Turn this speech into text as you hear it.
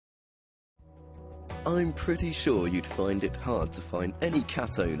I'm pretty sure you'd find it hard to find any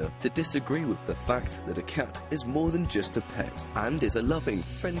cat owner to disagree with the fact that a cat is more than just a pet and is a loving,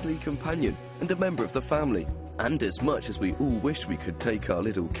 friendly companion and a member of the family. And as much as we all wish we could take our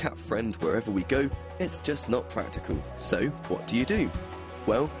little cat friend wherever we go, it's just not practical. So what do?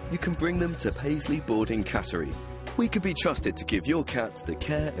 Well, you can bring them to Paisley Boarding Cattery. We can be trusted to give your cat the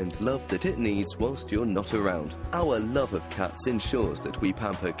care and love that it needs whilst you're not around. Our love of cats ensures that we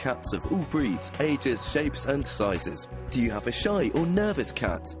pamper cats of all breeds, ages, shapes and sizes. Do you have a shy or nervous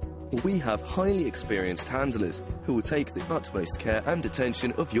cat? We have highly experienced handlers who will take the utmost care and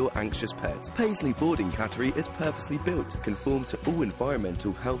attention of your anxious pet. Paisley Boarding Cattery is purposely built to conform to all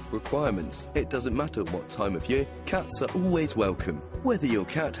environmental health requirements. It doesn't matter what time of year, cats are always welcome. Whether your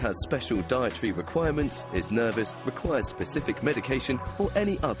cat has special dietary requirements, is nervous, requires specific medication or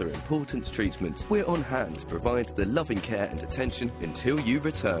any other important treatment, we're on hand to provide the loving care and attention until you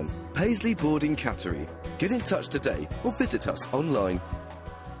return. Paisley Boarding Cattery. Get in touch today or visit us online.